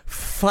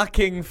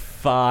 Fucking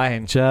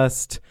fine.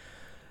 Just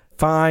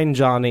fine,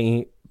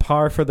 Johnny.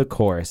 Par for the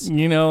course.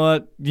 You know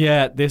what?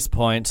 Yeah, at this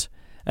point,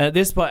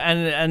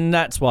 and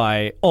that's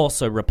why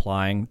also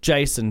replying,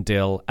 Jason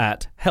Dill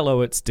at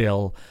Hello It's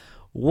Dill.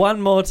 One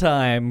more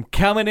time,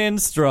 coming in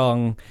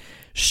strong.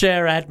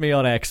 Share add me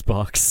on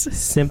Xbox.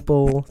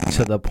 Simple,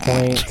 to the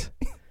point.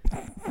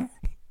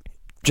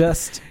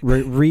 Just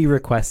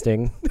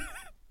re-requesting.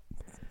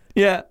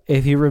 Yeah.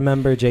 If you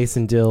remember,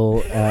 Jason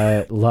Dill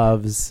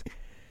loves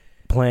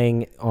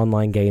playing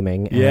online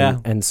gaming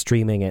and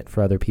streaming it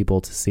for other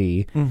people to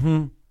see.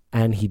 Mm-hmm.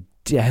 And he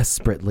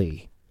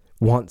desperately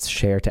wants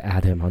Cher to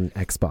add him on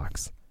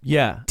Xbox.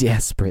 Yeah.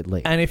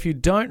 Desperately. And if you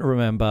don't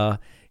remember,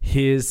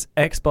 his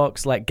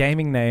Xbox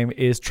gaming name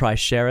is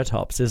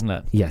Triceratops, isn't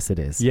it? Yes, it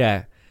is.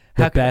 Yeah.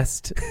 The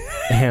best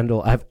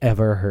handle I've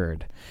ever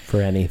heard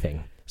for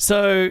anything.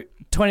 So,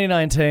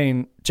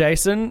 2019,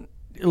 Jason,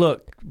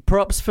 look,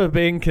 props for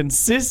being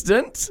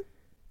consistent.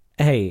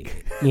 Hey,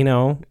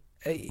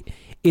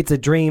 it's a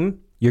dream.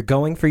 You're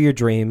going for your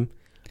dream.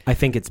 I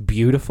think it's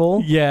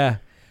beautiful. Yeah.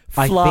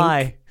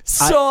 Fly.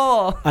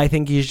 Soar. I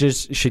think you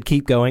just should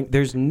keep going.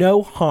 There's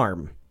no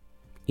harm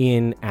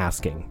in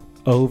asking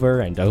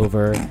over and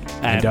over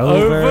and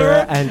over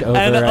and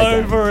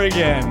over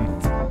again.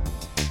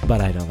 But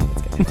I don't think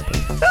it's going to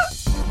happen.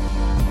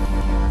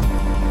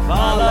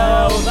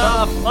 Follow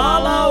the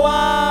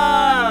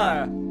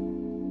follower.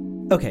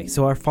 Okay,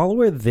 so our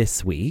follower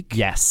this week.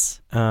 Yes.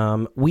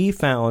 We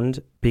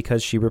found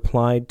because she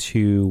replied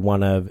to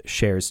one of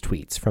Cher's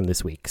tweets from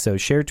this week. So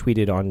Cher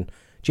tweeted on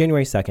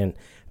January 2nd,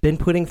 been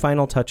putting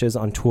final touches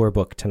on tour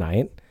book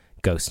tonight.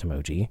 Ghost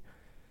emoji.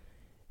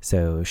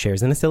 So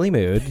Cher's in a silly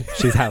mood.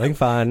 She's having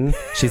fun.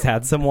 She's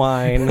had some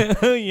wine.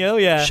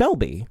 Yeah.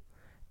 Shelby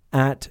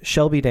at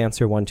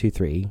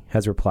ShelbyDancer123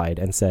 has replied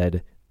and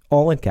said,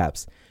 all in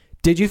caps,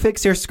 did you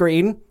fix your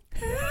screen?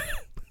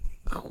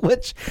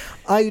 Which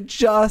I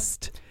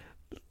just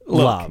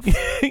love.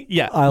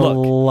 Yeah. I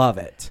love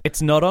it.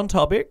 It's not on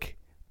topic,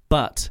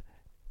 but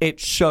it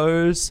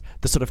shows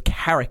the sort of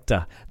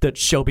character that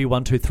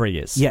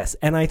Shelby123 is. Yes,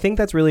 and I think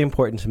that's really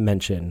important to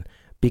mention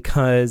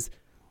because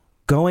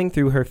going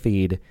through her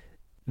feed,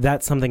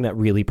 that's something that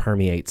really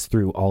permeates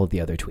through all of the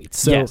other tweets.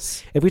 So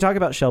yes. If we talk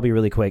about Shelby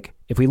really quick,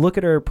 if we look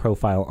at her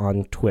profile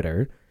on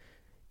Twitter,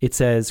 it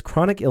says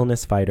chronic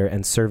illness fighter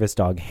and service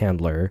dog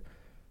handler,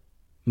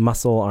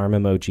 muscle arm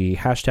emoji,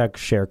 hashtag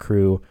share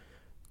crew,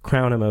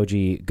 crown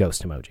emoji,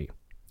 ghost emoji.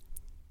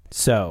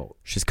 So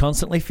she's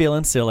constantly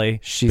feeling silly,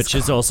 but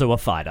she's also a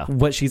fighter.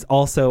 But she's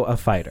also a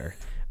fighter.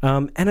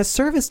 And a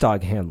service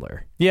dog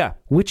handler. Yeah.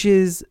 Which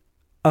is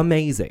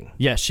amazing.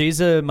 Yeah, she's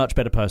a much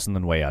better person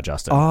than we are,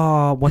 Justin.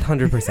 Oh,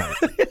 100%.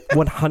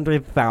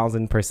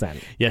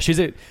 100,000%. Yeah,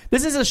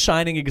 this is a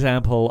shining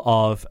example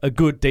of a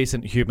good,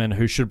 decent human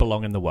who should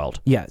belong in the world.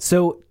 Yeah,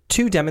 so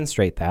to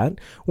demonstrate that,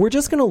 we're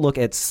just going to look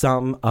at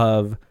some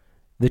of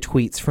the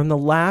tweets from the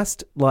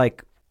last,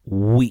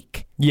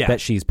 week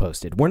that she's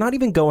posted. We're not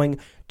even going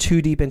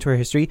too deep into her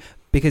history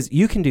because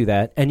you can do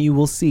that and you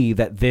will see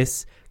that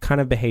this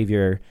kind of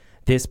behavior,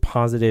 this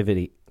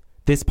positivity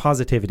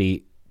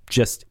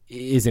just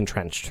is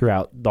entrenched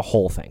throughout the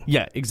whole thing.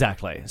 Yeah,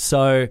 exactly.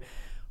 So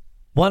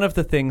one of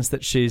the things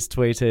that she's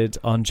tweeted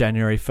on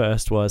January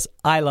 1st was,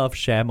 I love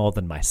Cher more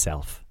than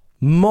myself.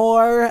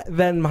 More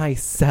than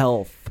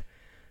myself.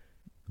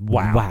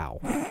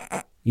 Wow.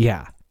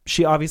 Yeah.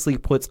 She obviously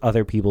puts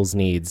other people's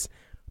needs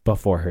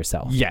before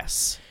herself.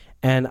 Yes.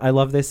 And I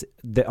love this.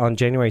 On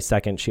January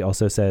 2nd, she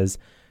also says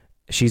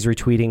she's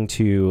retweeting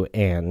to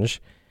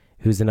Ange,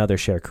 who's another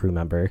Cher crew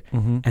member,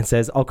 and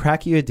says, I'll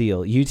crack you a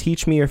deal. You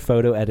teach me your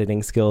photo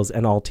editing skills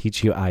and I'll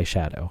teach you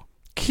eyeshadow.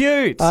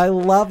 Cute. I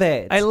love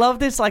it. I love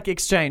this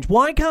exchange.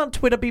 Why can't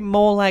Twitter be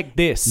more like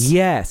this?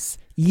 Yes.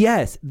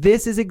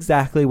 This is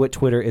exactly what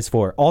Twitter is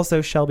for.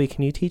 Also, Shelby,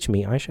 can you teach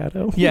me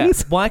eyeshadow?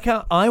 Yes. Why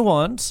can't I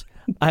want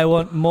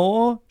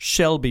more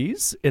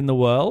Shelbys in the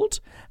world,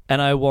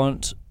 and I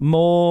want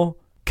more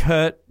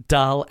Kurt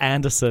Dahl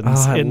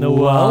Andersons in the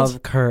world. I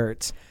love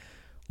Kurt.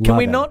 Can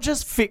we not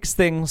just fix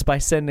things by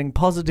sending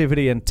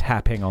positivity and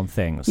tapping on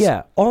things?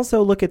 Yeah.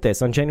 Also, look at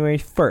this. On January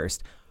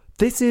 1st,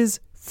 this is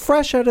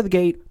fresh out of the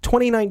gate.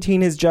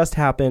 2019 has just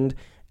happened,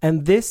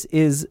 and this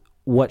is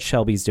what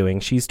Shelby's doing.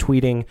 She's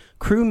tweeting,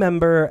 crew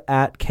member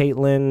at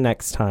Caitlin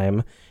next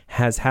time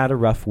has had a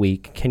rough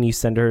week. Can you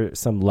send her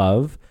some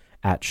love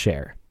at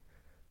Cher?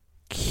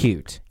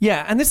 Cute.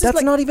 Yeah, and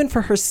that's not even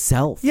for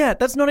herself. Yeah,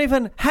 that's not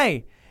even,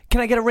 hey,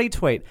 can I get a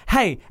retweet?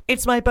 Hey,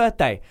 it's my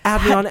birthday.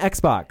 Add me on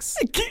Xbox.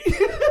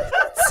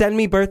 Send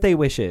me birthday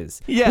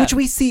wishes. Yeah. Which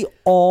we see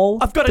all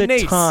I've got a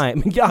niece.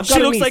 time. Yeah,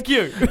 she looks like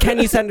you. Can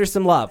you send her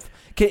some love?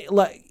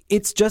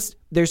 it's just,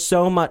 there's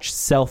so much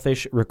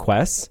selfish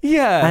requests.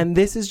 Yeah. And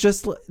this is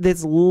just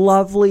this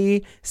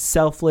lovely,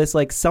 selfless,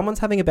 like someone's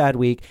having a bad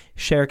week.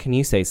 Cher, can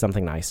you say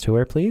something nice to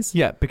her, please?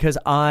 Yeah, because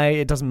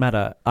it doesn't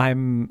matter. I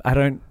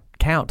don't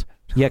count.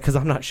 Yeah, because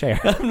I'm not Cher.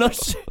 I'm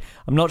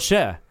not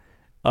Cher.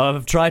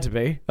 I've tried to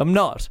be. I'm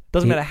not.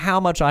 Doesn't matter how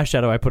much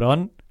eyeshadow I put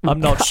on. I'm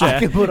not Cher. I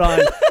can put on...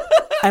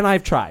 And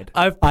I've tried.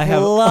 I put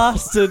on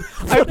so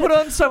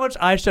much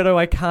eyeshadow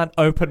I can't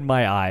open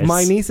my eyes.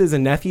 My nieces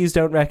and nephews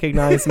don't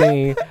recognize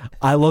me.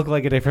 I look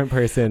like a different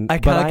person. I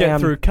can't get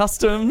through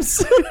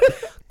customs.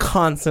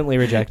 Constantly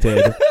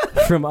rejected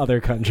from other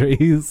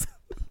countries.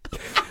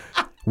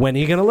 When are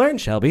you going to learn,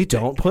 Shelby?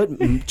 Don't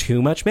put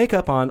too much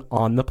makeup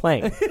on the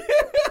plane.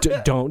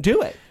 Don't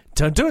do it.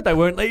 Don't do it. They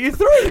won't let you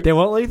through. They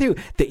won't let you through.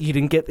 That you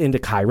didn't get into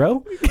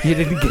Cairo. You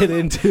didn't get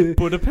into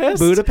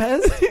Budapest.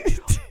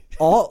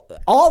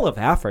 All of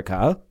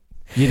Africa,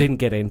 you didn't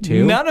get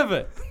into. None of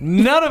it.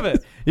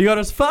 You got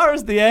as far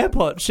as the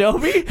airport,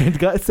 Shelby. And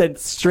got sent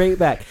straight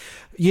back.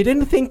 You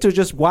didn't think to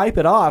just wipe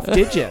it off,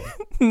 did you?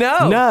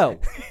 No.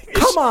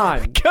 Come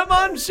on. Come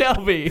on,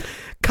 Shelby.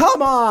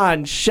 Come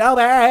on,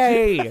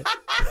 Shelby.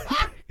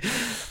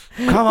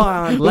 Come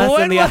on.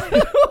 When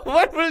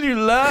will you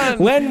learn?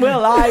 When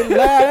will I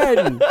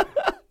learn?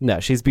 No,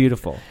 she's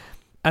beautiful.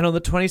 And on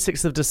the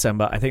 26th of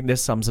December, I think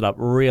this sums it up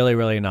really,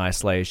 really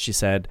nicely. She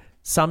said,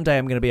 someday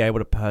I'm going to be able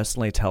to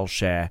personally tell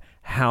Cher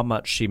how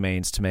much she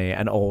means to me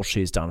and all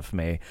she's done for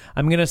me.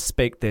 I'm going to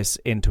speak this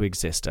into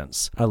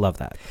existence. I love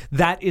that.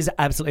 That is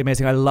absolutely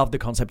amazing. I love the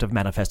concept of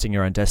manifesting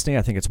your own destiny.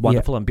 I think it's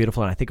wonderful and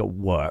beautiful, and I think it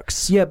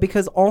works. Yeah,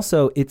 because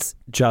also it's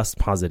just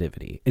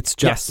positivity. It's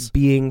just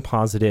being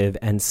positive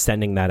and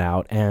sending that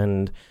out,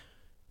 and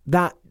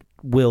that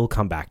will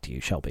come back to you,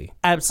 Shelby.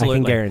 Absolutely. I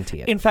can guarantee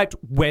it. In fact,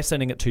 we're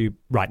sending it to you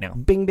right now.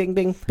 Bing, bing,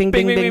 bing, bing,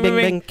 bing, bing, bing,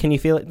 bing. Can you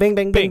feel it? Bing,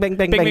 bing, bing, bing,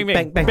 bing, bing, bing,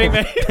 bing, bing,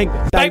 bing,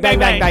 bang, bang,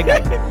 bang, bang,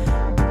 bang.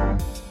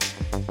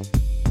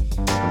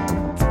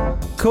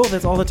 Cool,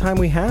 that's all the time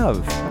we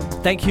have.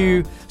 Thank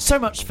you so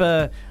much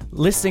for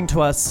listening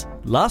to us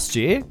last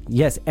year.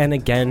 Yes, and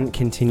again,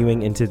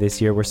 continuing into this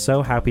year. We're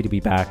so happy to be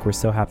back. We're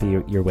so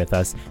happy you're with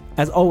us.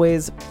 As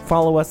always,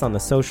 follow us on the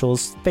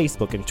socials,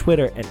 Facebook and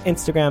Twitter and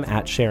Instagram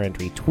at Share and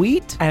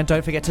Retweet. And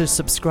don't forget to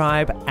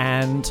subscribe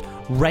and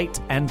rate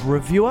and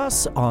review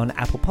us on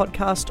Apple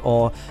Podcast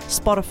or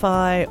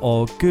Spotify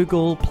or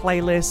Google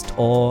Playlist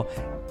or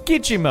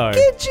Gizmo.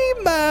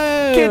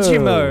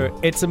 Gizmo.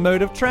 It's a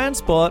mode of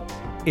transport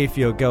if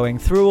you're going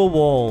through a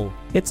wall.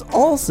 It's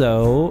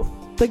also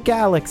the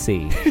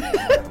galaxy.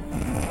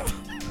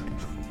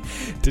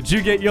 Did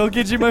you get your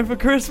Gizmo for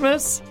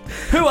Christmas?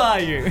 Who are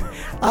you?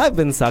 I've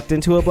been sucked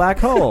into a black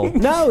hole.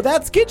 No,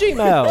 that's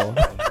Gizmo.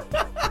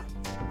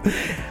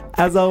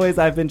 As always,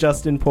 I've been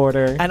Justin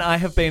Porter. And I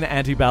have been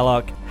Andy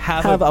Ballock.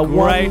 Have a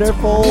great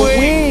wonderful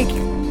week.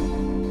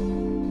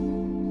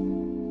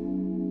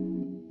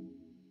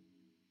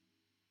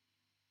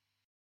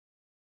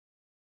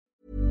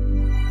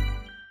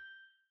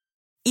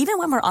 Even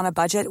when we're on a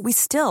budget, we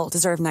still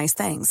deserve nice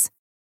things.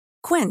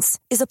 Quince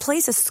is a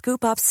place to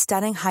scoop up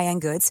stunning high-end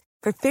goods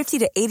for 50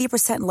 to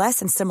 80% less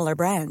than similar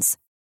brands.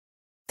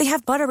 They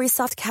have buttery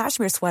soft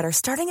cashmere sweaters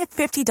starting at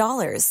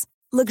 $50,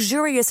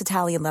 luxurious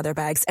Italian leather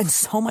bags, and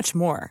so much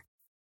more.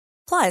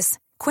 Plus,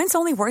 Quince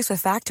only works with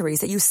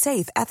factories that use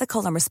safe,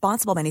 ethical, and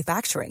responsible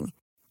manufacturing.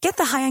 Get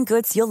the high-end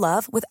goods you'll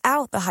love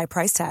without the high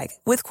price tag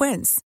with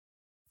Quince.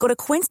 Go to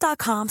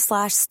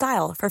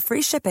quince.com/style for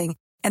free shipping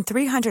and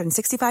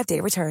 365-day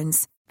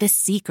returns. The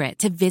secret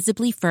to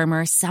visibly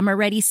firmer,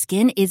 summer-ready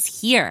skin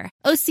is here.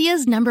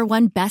 Osea's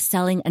 #1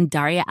 best-selling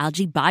Undaria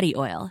Algae Body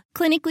Oil.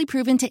 Clinically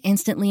proven to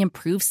instantly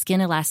improve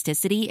skin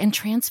elasticity and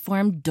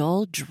transform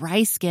dull,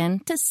 dry skin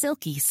to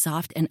silky,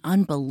 soft, and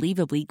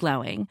unbelievably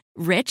glowing.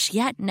 Rich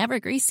yet never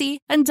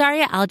greasy,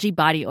 Undaria Algae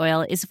Body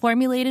Oil is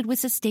formulated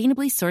with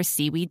sustainably sourced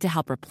seaweed to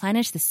help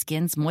replenish the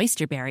skin's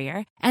moisture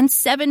barrier and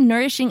 7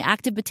 nourishing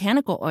active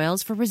botanical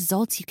oils for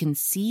results you can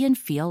see and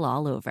feel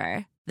all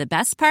over. The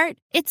best part?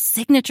 Its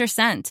signature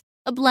scent.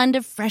 A blend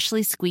of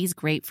freshly squeezed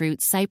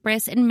grapefruit,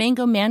 cypress, and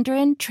mango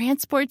mandarin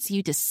transports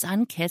you to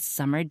sun-kissed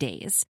summer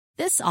days.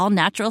 This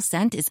all-natural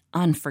scent is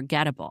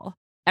unforgettable.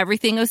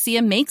 Everything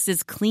Osea makes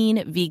is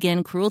clean,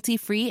 vegan,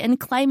 cruelty-free, and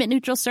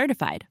climate-neutral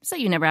certified, so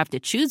you never have to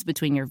choose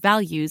between your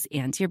values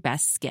and your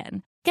best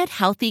skin. Get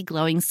healthy,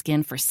 glowing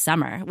skin for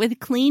summer with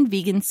clean,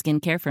 vegan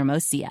skincare from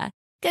Osea.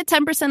 Get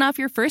 10% off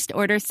your first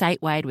order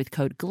site-wide with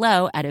code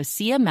GLOW at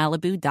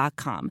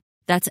OseaMalibu.com.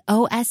 That's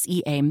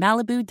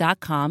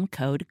OSEAMalibu.com,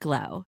 code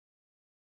GLOW.